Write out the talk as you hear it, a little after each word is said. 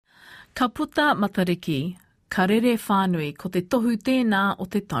Ka puta matariki, ka rere whānui ko te tohu tēnā o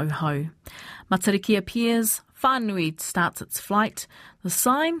te tauhou. Matariki appears, whānui starts its flight, the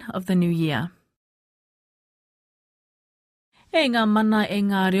sign of the new year. E ngā mana e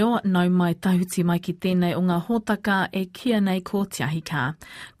ngā reo, nau mai tahuti mai ki tēnei o ngā hōtaka e kia nei ko Te Ahi Kaa.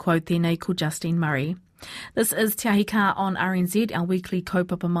 Ko tēnei ko Justine Murray. This is Te Ahi Kaa on RNZ, our weekly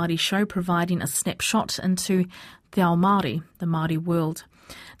kaupapa Māori show, providing a snapshot into te ao Māori, the Māori world.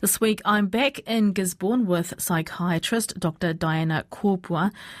 This week I'm back in Gisborne with psychiatrist Dr. Diana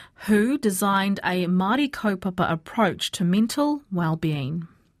Kopua, who designed a Māori kaupapa approach to mental well-being.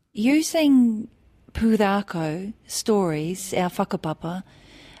 Using pūrākau stories, our whakapapa,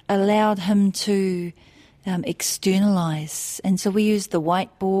 allowed him to externalise. And so we used the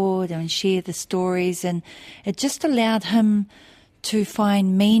whiteboard and share the stories, and it just allowed him to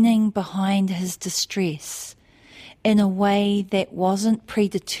find meaning behind his distress in a way that wasn't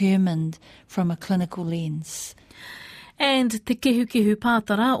predetermined from a clinical lens. And Te Kehu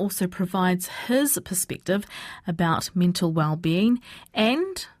Pātara also provides his perspective about mental well-being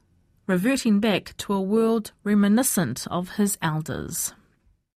and reverting back to a world reminiscent of his elders.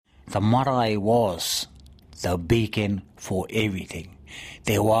 The marae was the beacon for everything.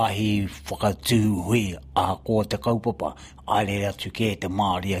 Te wāhi whakatū hui a ko te kaupapa, aere atu ke te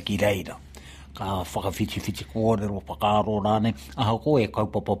Māori ki reira. Ka whakawhiti kōrero whakaaro rāne, aha ko e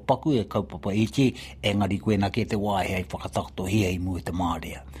kaupapa paku, e kaupapa iti, engari koe na ke te wāhi ai whakatakto hi ai mua te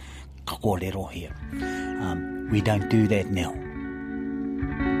Māori. Ka kōrero here. We don't do that now.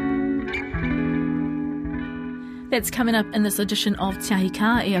 That's coming up in this edition of Te Ahi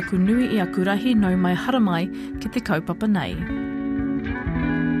Kaa, e aku nui, e aku rahi, nau mai haramai ki te kaupapa nei.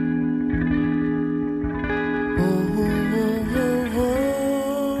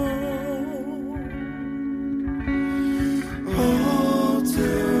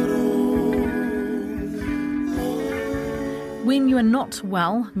 When you are not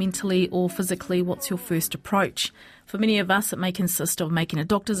well, mentally or physically, what's your first approach? For many of us, it may consist of making a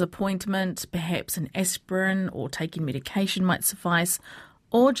doctor's appointment, perhaps an aspirin or taking medication might suffice,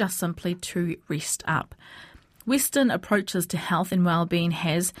 or just simply to rest up. Western approaches to health and well-being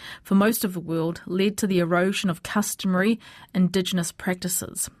has, for most of the world, led to the erosion of customary Indigenous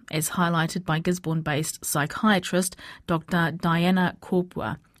practices, as highlighted by Gisborne-based psychiatrist Dr. Diana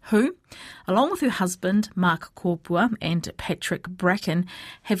Kopua, who, along with her husband Mark Kopua and Patrick Bracken,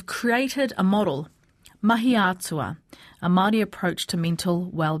 have created a model, Mahi Atua, a Māori approach to mental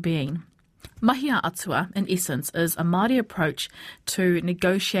well-being. Mahi Atua, in essence, is a Māori approach to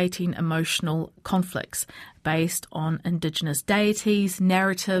negotiating emotional conflicts based on Indigenous deities,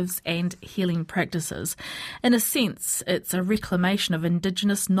 narratives and healing practices. In a sense, it's a reclamation of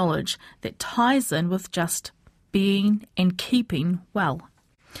Indigenous knowledge that ties in with just being and keeping well.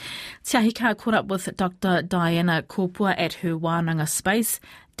 Te Ahi Kaa caught up with Dr. Diana Kopua at her wānanga space,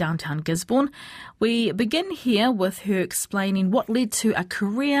 downtown Gisborne. We begin here with her explaining what led to a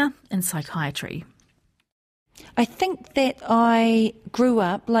career in psychiatry. I think that I grew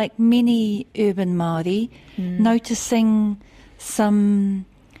up, like many urban Māori, noticing some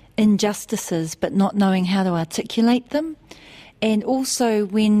injustices but not knowing how to articulate them. And also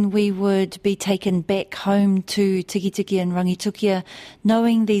when we would be taken back home to Tikitiki and Rangitukia,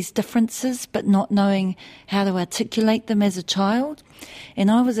 knowing these differences but not knowing how to articulate them as a child. And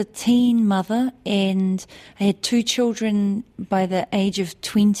I was a teen mother and I had 2 children by the age of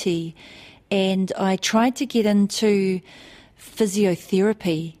 20, and I tried to get into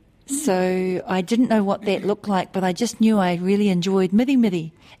physiotherapy. So I didn't know what that looked like, but I just knew I really enjoyed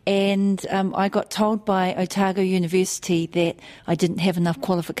miri. And I got told by Otago University that I didn't have enough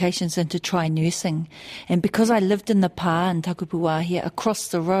qualifications and to try nursing. And because I lived in the pā in Takupuā here, across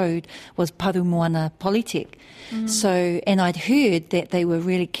the road was Parumoana Polytech. So, and I'd heard that they were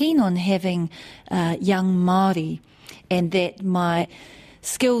really keen on having young Māori, and that my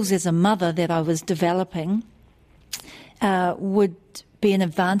skills as a mother that I was developing would be an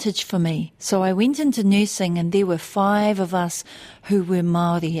advantage for me. So I went into nursing, and there were 5 of us who were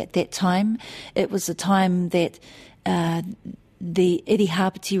Māori at that time. It was a time that the Iri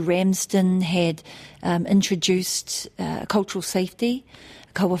Hapiti Ramsden had introduced cultural safety,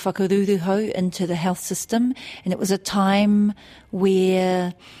 kaua whakaruruhau, into the health system. And it was a time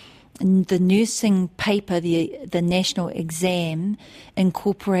where the nursing paper, the national exam,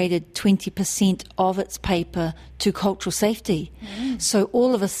 incorporated 20% of its paper to cultural safety. So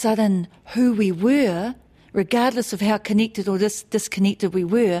all of a sudden, who we were, regardless of how connected or disconnected we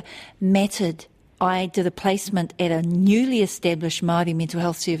were, mattered. I did a placement at a newly established Māori mental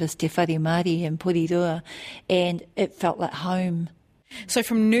health service, Te Whare Māori in Porirua, and it felt like home. So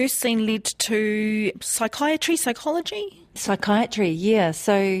from nursing led to psychology? Psychiatry, yeah.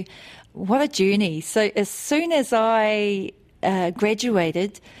 So what a journey. So as soon as I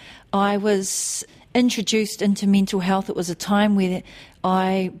graduated, I was introduced into mental health. It was a time where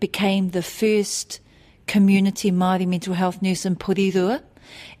I became the first community Māori mental health nurse in Porirua.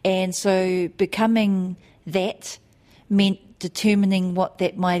 And so becoming that meant determining what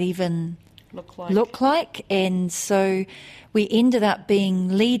that might even look like. And so we ended up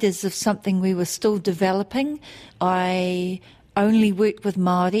being leaders of something we were still developing. I only worked with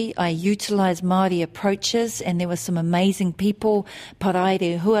Māori. I utilised Māori approaches, and there were some amazing people,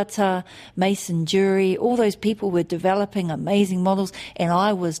 Paraire Huata, Mason Jury, all those people were developing amazing models, and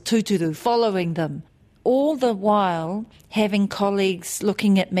I was tuturu following them. All the while having colleagues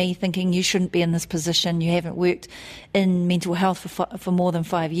looking at me thinking, you shouldn't be in this position, you haven't worked in mental health for more than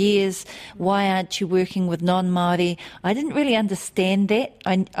 5 years, why aren't you working with non-Māori? I didn't really understand that.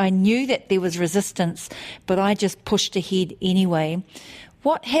 I knew that there was resistance, but I just pushed ahead anyway.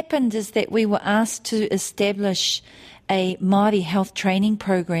 What happened is that we were asked to establish a Māori health training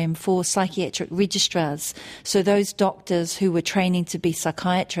program for psychiatric registrars, so those doctors who were training to be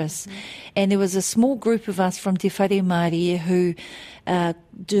psychiatrists. And there was a small group of us from Te Whare Māori who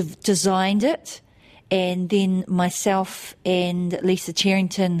designed it, and then myself and Lisa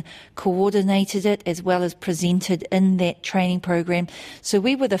Cherrington coordinated it as well as presented in that training program. So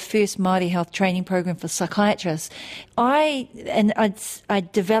we were the first Māori health training program for psychiatrists. I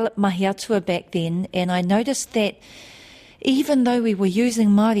developed Mahi Atua back then, and I noticed that even though we were using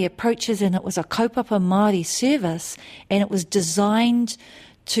Māori approaches and it was a kaupapa Māori service and it was designed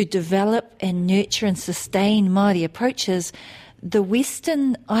to develop and nurture and sustain Māori approaches, the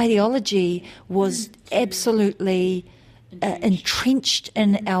Western ideology was absolutely entrenched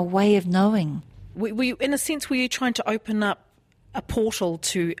in our way of knowing. In a sense, were you trying to open up a portal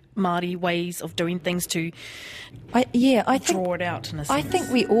to Māori ways of doing things to draw it out in a sense? I think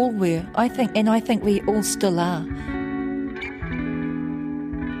we all were. I think we all still are.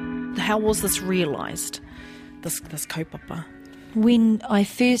 How was this realised, this kaupapa? When I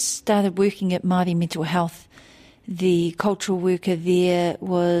first started working at Māori Mental Health, the cultural worker there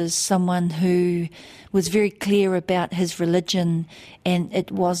was someone who was very clear about his religion, and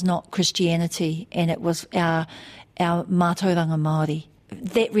it was not Christianity, and it was our mātauranga Māori.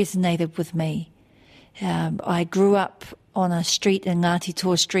 That resonated with me. I grew up on a street in Ngāti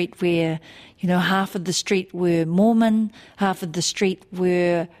Toa Street where, half of the street were Mormon, half of the street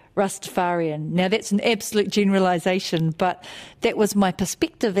were Rastafarian. Now that's an absolute generalisation, but that was my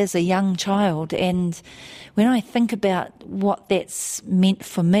perspective as a young child. And when I think about what that's meant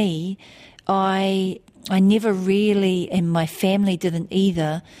for me, I never really, and my family didn't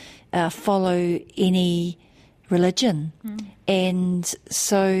either, follow any religion. And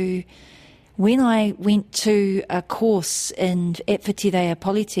so when I went to a course at Whitireia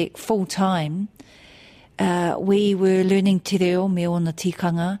Polytech full time, we were learning te reo me ona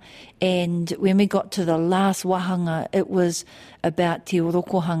tikanga, and when we got to the last wahanga, it was about te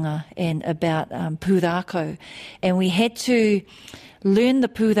orokohanga and about pūrākau. And we had to learn the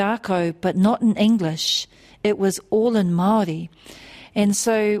pūrākau, but not in English. It was all in Māori. And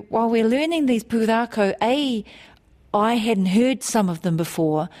so while we're learning these pūrākau, A, I hadn't heard some of them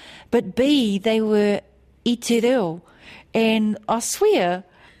before, but B, they were i te reo. And I swear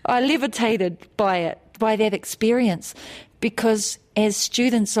I levitated by that experience, because as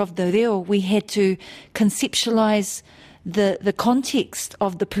students of the reo, we had to conceptualise the context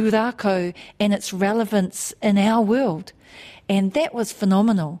of the pūrākau and its relevance in our world. And that was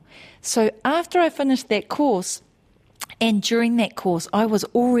phenomenal. So after I finished that course, and during that course, I was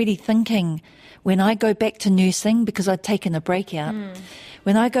already thinking, when I go back to nursing, because I'd taken a break out,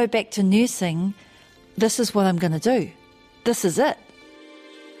 when I go back to nursing, this is what I'm going to do. This is it.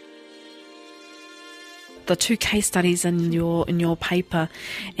 The two case studies in your paper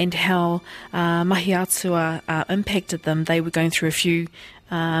and how Mahi Atua impacted them. They were going through a few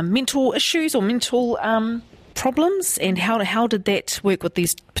mental issues or mental problems, and how did that work with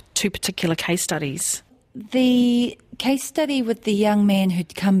these two particular case studies? The case study with the young man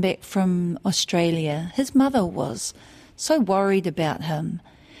who'd come back from Australia, his mother was so worried about him.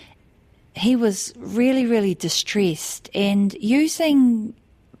 He was really, really distressed, and using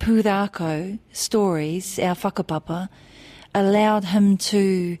pūrākau stories, our whakapapa, allowed him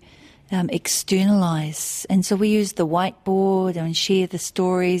to externalise. And so we used the whiteboard and share the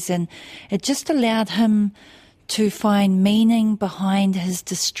stories, and it just allowed him to find meaning behind his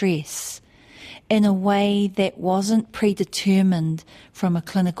distress in a way that wasn't predetermined from a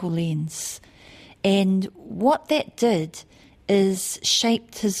clinical lens. And what that did is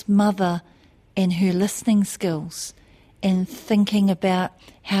shaped his mother and her listening skills and thinking about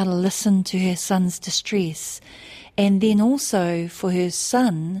how to listen to her son's distress, and then also for her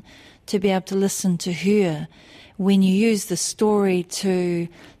son to be able to listen to her when you use the story to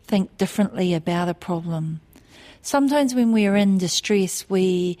think differently about a problem. Sometimes when we are in distress,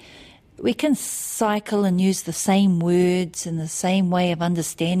 we can cycle and use the same words and the same way of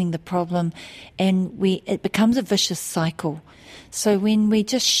understanding the problem, and it becomes a vicious cycle. So when we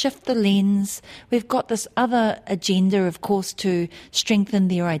just shift the lens, we've got this other agenda, of course, to strengthen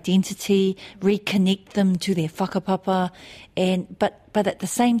their identity, reconnect them to their whakapapa, but at the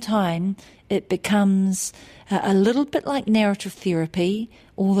same time, it becomes a little bit like narrative therapy,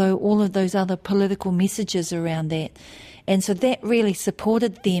 although all of those other political messages around that. And so that really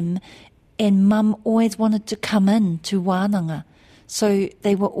supported them, and Mum always wanted to come in to wānanga. So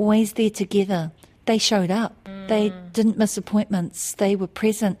they were always there together. They showed up. They didn't miss appointments. They were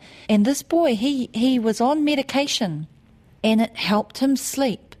present. And this boy, he was on medication, and it helped him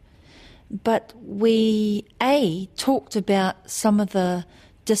sleep. But we, talked about some of the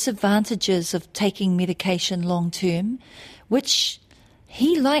disadvantages of taking medication long term, which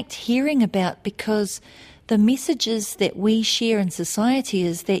he liked hearing about, because the messages that we share in society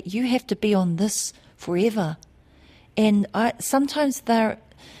is that you have to be on this forever. And sometimes they're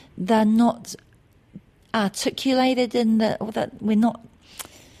not articulated in we're not.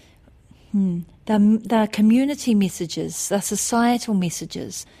 They're community messages, they're societal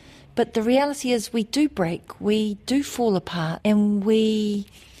messages. But the reality is we do break, we do fall apart, and we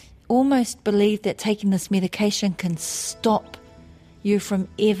almost believe that taking this medication can stop you from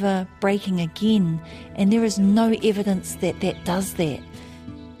ever breaking again. And there is no evidence that does that.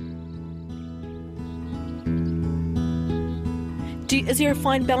 Is there a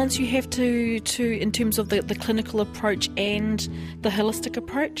fine balance you have to in terms of the clinical approach and the holistic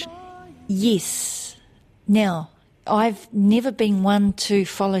approach? Yes. Now, I've never been one to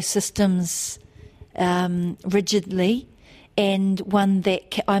follow systems rigidly, and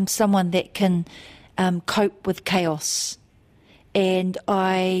I'm someone that can cope with chaos. And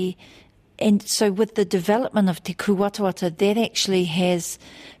so with the development of Te Kuwatawata, that actually has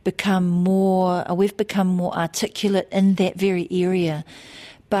become we've become more articulate in that very area.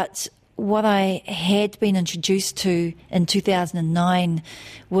 But what I had been introduced to in 2009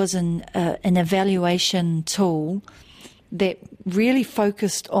 was an evaluation tool that really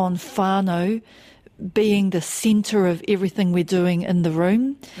focused on whānau being the centre of everything we're doing in the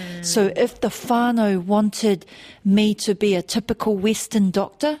room. So if the whānau wanted me to be a typical Western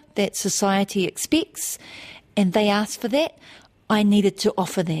doctor that society expects, and they asked for that, I needed to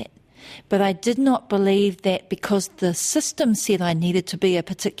offer that. But I did not believe that because the system said I needed to be a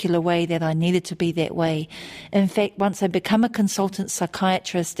particular way, that I needed to be that way. In fact, once I became a consultant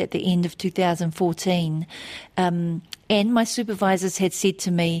psychiatrist at the end of 2014, and my supervisors had said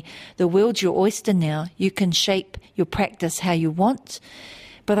to me, the world's your oyster now, you can shape your practice how you want.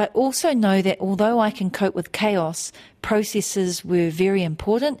 But I also know that although I can cope with chaos, processes were very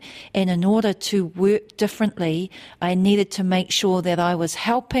important, and in order to work differently, I needed to make sure that I was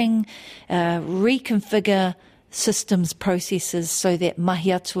helping reconfigure systems, processes, so that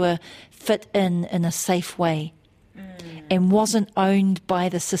Mahi Atua fit in a safe way and wasn't owned by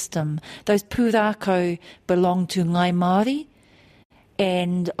the system. Those pūrākau belong to Ngai Māori,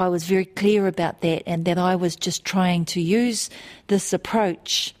 and I was very clear about that, and that I was just trying to use this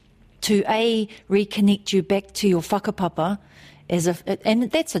approach to reconnect you back to your whakapapa,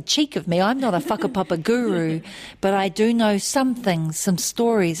 and that's a cheek of me. I'm not a whakapapa guru, but I do know some things, some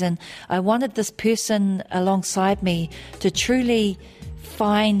stories, and I wanted this person alongside me to truly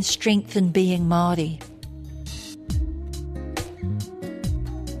find strength in being Māori.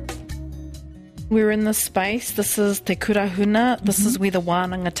 We're in this space. This is Te Kurahuna. This is where the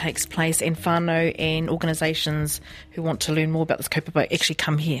wānanga takes place, and whānau and organisations who want to learn more about this kaupapa actually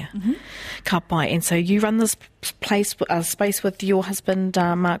come here. Ka pai. And so you run this space with your husband,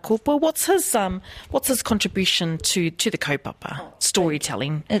 Mark Kopua. What's his contribution to the kaupapa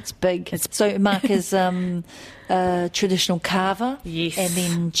storytelling? It's big. So Mark is a traditional carver, yes, and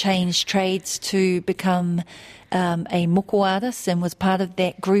then changed trades to become a moko artist, and was part of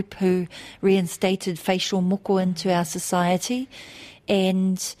that group who reinstated facial moko into our society.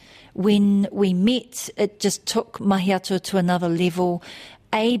 And when we met, it just took Mahi Atua to another level,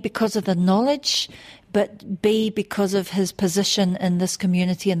 A, because of the knowledge, but B, because of his position in this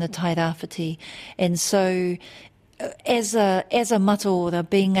community in the Tairāwhiti. And so as a mataora,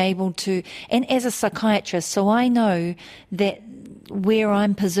 being able to, and as a psychiatrist, so I know that where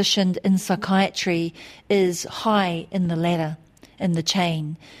I'm positioned in psychiatry is high in the ladder, in the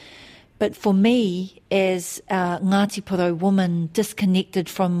chain. But for me, as a Ngāti Porou woman disconnected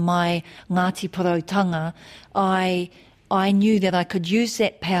from my Ngāti Porou-tanga, I knew that I could use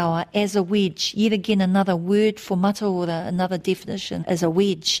that power as a wedge. Yet again, another word for mataora, another definition, is a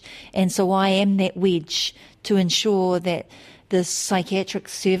wedge. And so I am that wedge to ensure that the psychiatric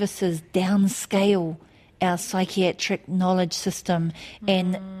services downscale our psychiatric knowledge system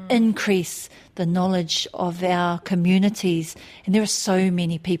and increase the knowledge of our communities. And there are so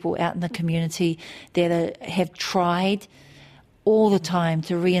many people out in the community that have tried all the time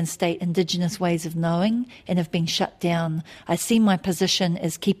to reinstate Indigenous ways of knowing and have been shut down. I see my position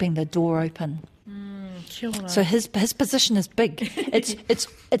as keeping the door open. So his position is big.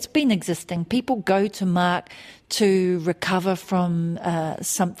 It's been existing. People go to Mark to recover from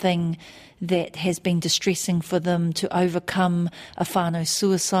something that has been distressing for them, to overcome a whānau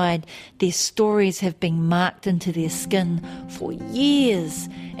suicide. Their stories have been marked into their skin for years.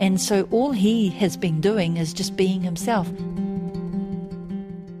 And so all he has been doing is just being himself.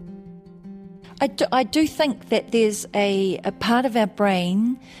 I do think that there's a part of our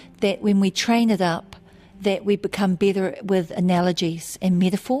brain that when we train it up, that we become better with analogies and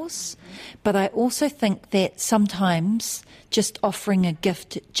metaphors. But I also think that sometimes just offering a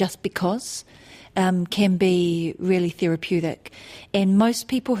gift just because can be really therapeutic. And most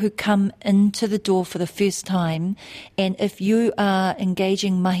people who come into the door for the first time, and if you are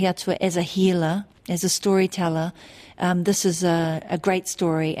engaging Mahi Atua as a healer, as a storyteller, this is a great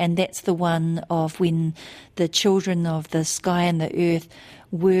story, and that's the one of when the children of the sky and the earth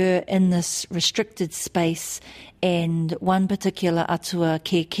were in this restricted space, and one particular atua,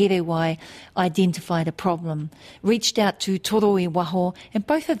 Ke Kerewai, identified a problem, reached out to Toro i Waho, and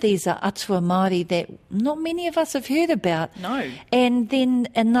both of these are atua Māori that not many of us have heard about. No. And then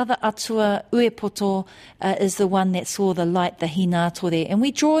another atua, Uepoto, is the one that saw the light, the Hinatore, and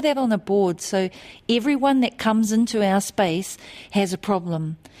we draw that on a board, so everyone that comes into our space has a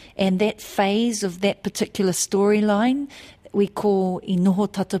problem, and that phase of that particular storyline we call i noho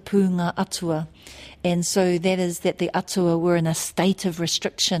tatapu ngā atua. And so that is that the atua were in a state of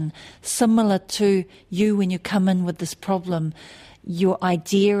restriction, similar to you when you come in with this problem. Your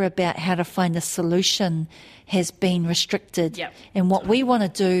idea about how to find a solution has been restricted. Yep. And what we want to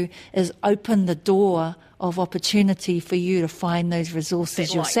do is open the door of opportunity for you to find those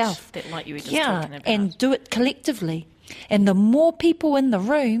resources yourself. That light you were just talking about. And do it collectively. And the more people in the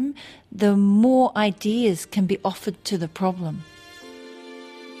room, the more ideas can be offered to the problem.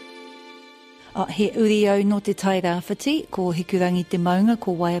 He uri au no te tai rāwhiti, ko hikurangi te maunga,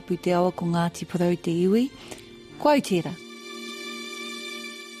 ko waiapu te awa, ko Ngāti Porou te iwi. Ko Aotearoa.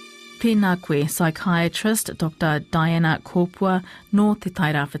 Tēnā koe, psychiatrist Dr. Diana Kopua no te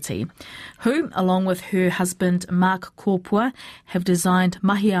tai rāwhiti, who, along with her husband Mark Kopua, have designed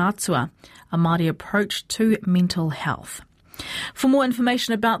Mahi Atua, a Māori approach to mental health. For more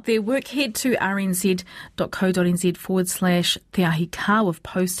information about their work, head to rnz.co.nz/Te Ahi Ka. We've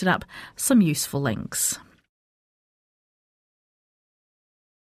posted up some useful links.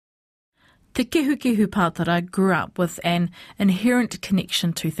 Te Kehukehu Pātara grew up with an inherent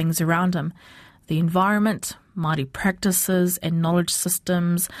connection to things around him. The environment, Māori practices and knowledge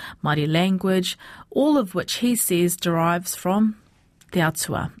systems, Māori language, all of which he says derives from Te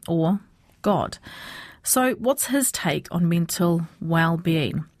Atua, or God. So what's his take on mental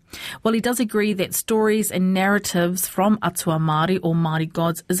well-being? Well, he does agree that stories and narratives from Atua Māori or Māori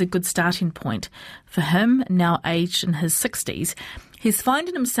gods is a good starting point. For him, now aged in his 60s, he's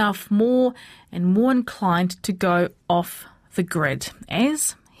finding himself more and more inclined to go off the grid,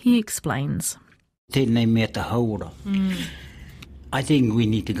 as he explains. Tēnei mea te haura. I think we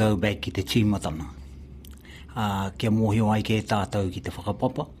need to go back ki te tīmatana. Kia mōhio ai ke tātou ki te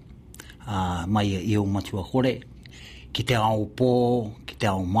whakapapa. Mai i o matua kore, ki te ao pō, ki te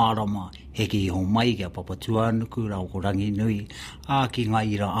ao marama, heki i ho mai kia papatuanuku, rau ko rangi nui, ki ngā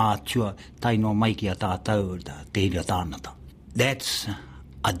ira ātua, tainoa mai ki a tātou, te ira tānata. That's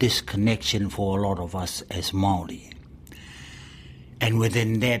a disconnection for a lot of us as Māori. And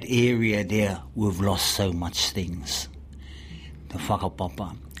within that area there, we've lost so much things. The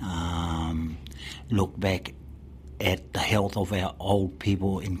whakapapa, look back at the health of our old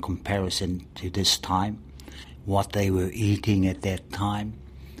people in comparison to this time, what they were eating at that time,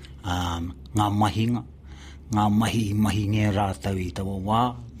 ngā mahinga, ngā mahi nge rātau i tawa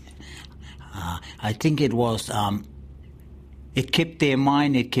wā. I think it was, it kept their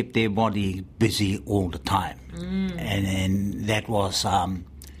mind, it kept their body busy all the time. And that was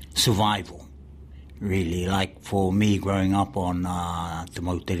survival. really. Like for me growing up on Te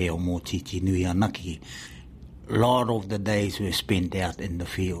Mautere o Mōtiti Nui Anaki, a lot of the days were spent out in the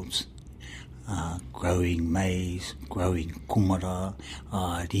fields, growing maize, growing kumara,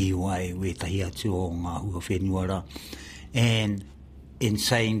 riwai, wetahi atu o ngā hua whenuara. And in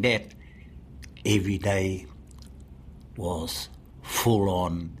saying that, every day was full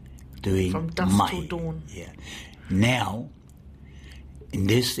on doing from dusk mahi. till dawn. Yeah. Now, in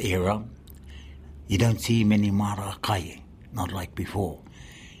this era, you don't see many marakai, not like before.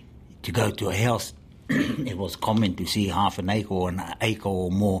 To go to a house, it was common to see half an acre or an acre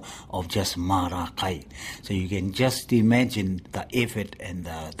or more of just marakai. So you can just imagine the effort and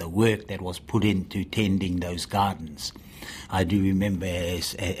the work that was put into tending those gardens. I do remember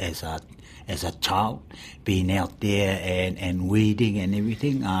as a child being out there and weeding and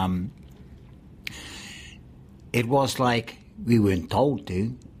everything. It was like we weren't told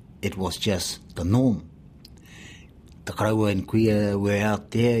to. It was just the norm. The karaua and kuia were out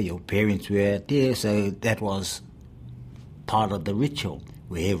there, your parents were out there, so that was part of the ritual.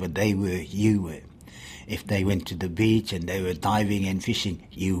 Wherever they were, you were. If they went to the beach and they were diving and fishing,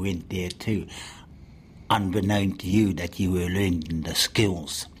 you went there too. Unbeknown to you that you were learning the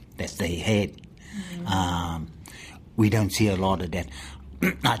skills that they had. We don't see a lot of that.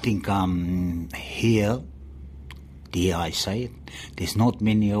 I think here, dare I say it, there's not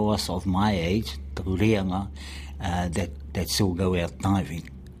many of us of my age, the reanga, that still go out diving.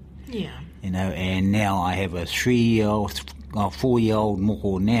 Yeah. You know, and now I have a 3-year-old, 4-year-old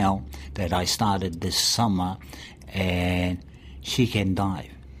moko now that I started this summer, and she can dive.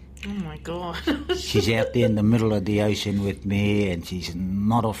 Oh my God. She's out there in the middle of the ocean with me, and she's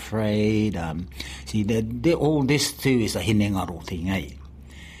not afraid. See, all this too is a hinengaro thing, eh?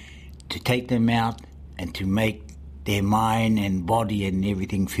 To take them out and to make their mind and body and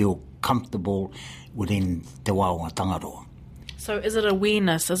everything feel comfortable within te waunga tangaroa. So is it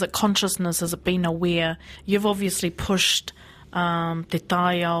awareness? Is it consciousness? Is it being aware? You've obviously pushed te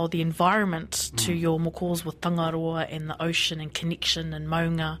taiao, the environment, to your mokos with tangaroa and the ocean and connection and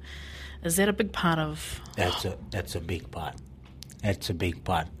maunga. Is that a big part of... That's a big part. That's a big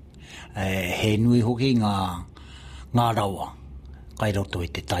part. He nui hoki ngā rawa, kai roto i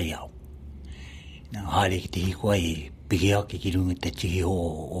te taiao. Haere ki te hiko ai, piki ake ki runga te tihi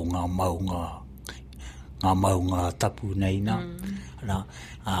o ngā maunga tapu nei nā.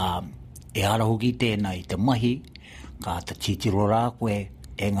 E ara hoki tēnei te mahi, ka te titiro rā koe,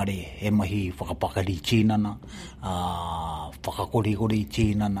 engari he mahi whakapakari tīnana, whakakorikori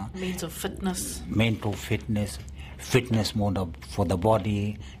tīnana. Mental fitness, fitness more for the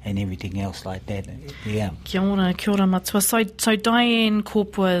body and everything else like that. Yeah. Kia ora matua. So Diana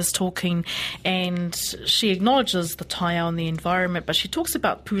Kopua is talking, and she acknowledges the taiao and the environment, but she talks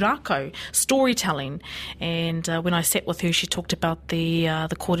about pūrākau, storytelling. And when I sat with her, she talked about the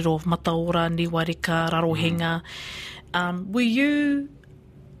kōrero of mataora, niwareka, rarohenga. Were you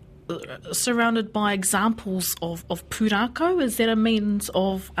surrounded by examples of pūrākau? Is that a means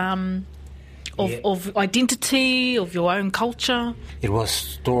of identity, of your own culture? It was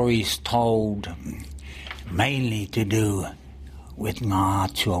stories told mainly to do with ngā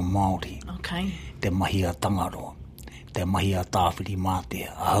atua Māori. Okay. Te mahi a tangaroa, te mahi a tāwhiri mate,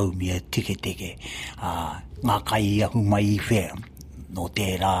 a haumia tike, ngā kai ahu mai I whea, no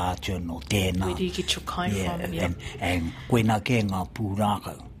tērā atua, no tēnā. Where do you get your kai from? Yeah. And koena ke ngā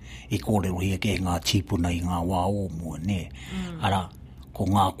pūrākau, I kōrero hia ke ngā tīpuna I ngā wā o ne. Ara, ko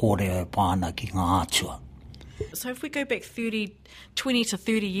ngā kōrero pāna ki ngā atua. So if we go back 20 to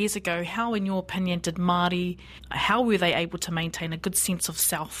 30 years ago, how, in your opinion, did Māori, how were they able to maintain a good sense of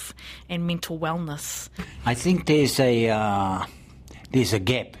self and mental wellness? I think there's a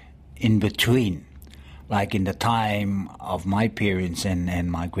gap in between. Like in the time of my parents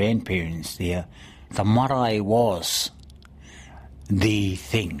and my grandparents there, the marae was the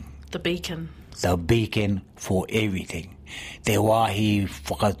thing. The beacon. The beacon for everything. Te wāhi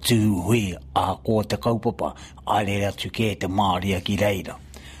whakatū hui a ko te kaupapa, aere atu ke te Māori ki reira.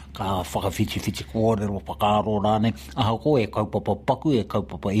 Ka whakawhiti kōrero whakaaro rāne, aha ko e kaupapa paku, e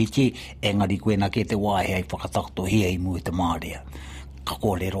kaupapa iti, engari koena ke te wāhi ai whakatakto hia I mua te Māori. Ka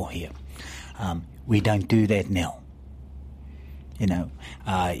kōrero hia. We don't do that now. You know,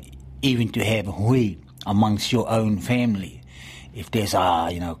 even to have hui amongst your own family. If there's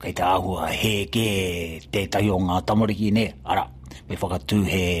kei te ahua, he ke te tai o ngā tamariki ne, ara, me whakatū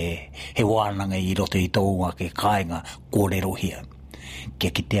he wānanga I roto I tōunga ke kāinga kōrero hia.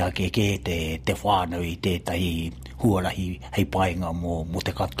 Kia ki te ake ke te whānau I tētahi huarahi hei painga mo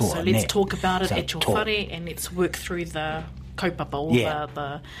te katoa. So let's talk about it at your whare and let's work through the kaupapa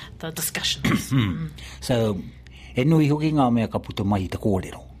or the discussions. So, e nui hoki ngā mea ka puta mai te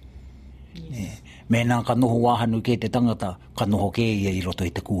kōrero. Mēnā ka noho wāhanu ke te tangata, ka noho ke ia I roto I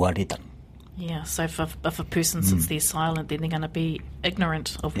te kuaretanga. Yeah, so if a person sits there silent, then they're going to be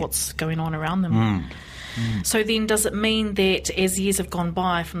ignorant of what's going on around them. So then does it mean that as years have gone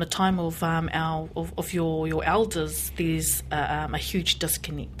by from the time of your elders, there's a huge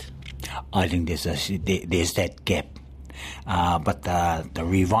disconnect? I think there's that gap. But the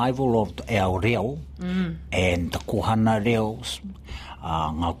revival of our reo and the kohana reos,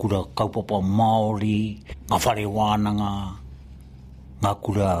 ngā kura kaupapa Māori, ngā whare wānanga,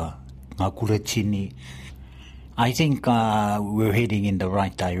 ngā kura tini. I think we're heading in the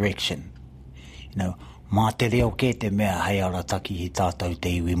right direction. You know, mā te reo ke te mea hei arataki I tātou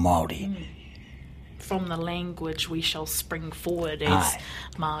te iwi Māori. From the language we shall spring forward as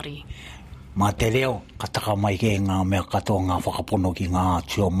Māori. Mā te reo, ka taka mai ke ngā mea katoa ngā whakapono ki ngā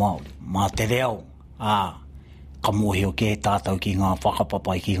Atua Māori. Mā te reo, ka mōhio ke tātou ki ngā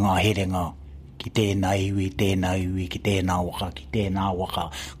whakapapai ki ngā herenga, ki tēnā iwi, ki tēnā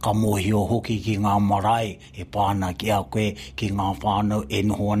waka, ka mōhio hoki ki ngā marae, e pāna ki a koe, ki ngā whānau, e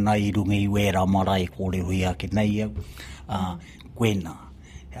noho ana I runga I wera marae, kōre hui a ke nei au. Koena,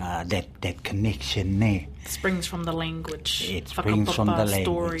 that connection there. Springs from the language. It springs from the language.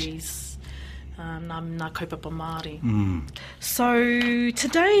 Stories. Nā kaupapa Māori. So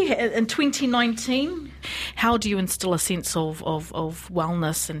today in 2019, how do you instill a sense of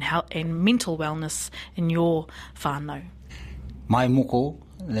wellness and mental wellness in your whānau? My moko,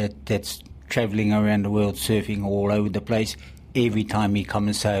 that's travelling around the world, surfing all over the place, every time he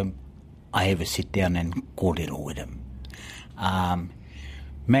comes home, I have a sit down and kōrero with him.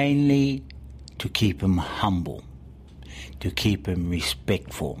 Mainly to keep him humble, to keep him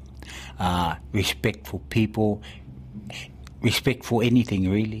respectful. Respect for people, respect for anything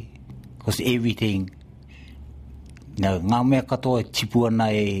really, because everything, ngā mea katoa tipu ana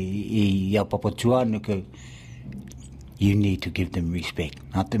I apapatua nuku, you need to give them respect.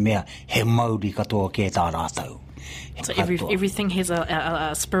 Nā te mea, he Māori katoa ke tā rātau. So everything has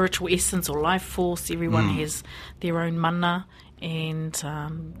a spiritual essence or life force, everyone has their own mana and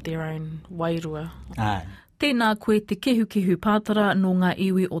their own wairua. Tēnā koe te kehu pātara no ngā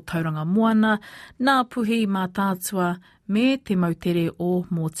iwi o Tauranga Moana, nā puhi mā tātua me te mautere o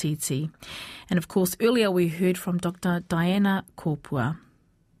Mōtiti. And of course, earlier we heard from Dr. Diana Kopua.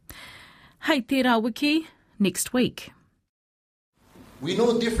 Hei tērā wiki, next week. We're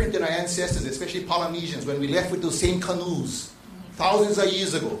no different than our ancestors, especially Polynesians, when we left with those same canoes thousands of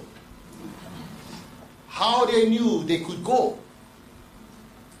years ago. How they knew they could go?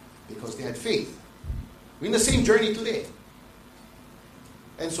 Because they had faith. We're in the same journey today.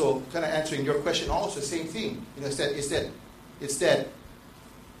 And so, kind of answering your question also, the same thing. You know, it's that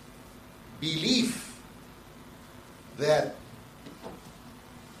belief that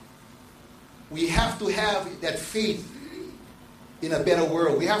we have to have that faith in a better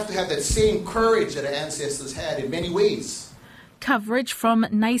world. We have to have that same courage that our ancestors had in many ways. Coverage from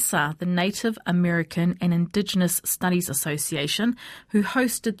NAISA, the Native American and Indigenous Studies Association, who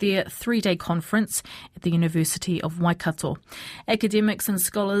hosted their 3-day conference at the University of Waikato. Academics and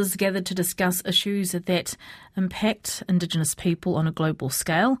scholars gathered to discuss issues that impact Indigenous people on a global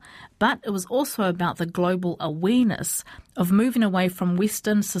scale, but it was also about the global awareness of moving away from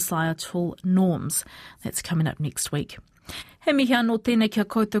Western societal norms. That's coming up next week. He mihi anō tēnei kia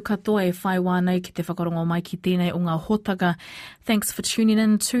koutou katoa e whai wānei ki te whakarongo mai ki tēnei o ngā hōtaka. Thanks for tuning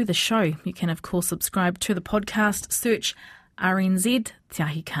in to the show. You can of course subscribe to the podcast, search RNZ Te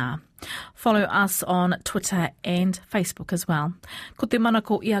Ahi Kā. Follow us on Twitter and Facebook as well. Ko te mana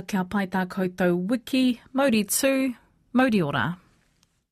ko ia kia pai tā koutou wiki, Mauri tū, Mauri ora.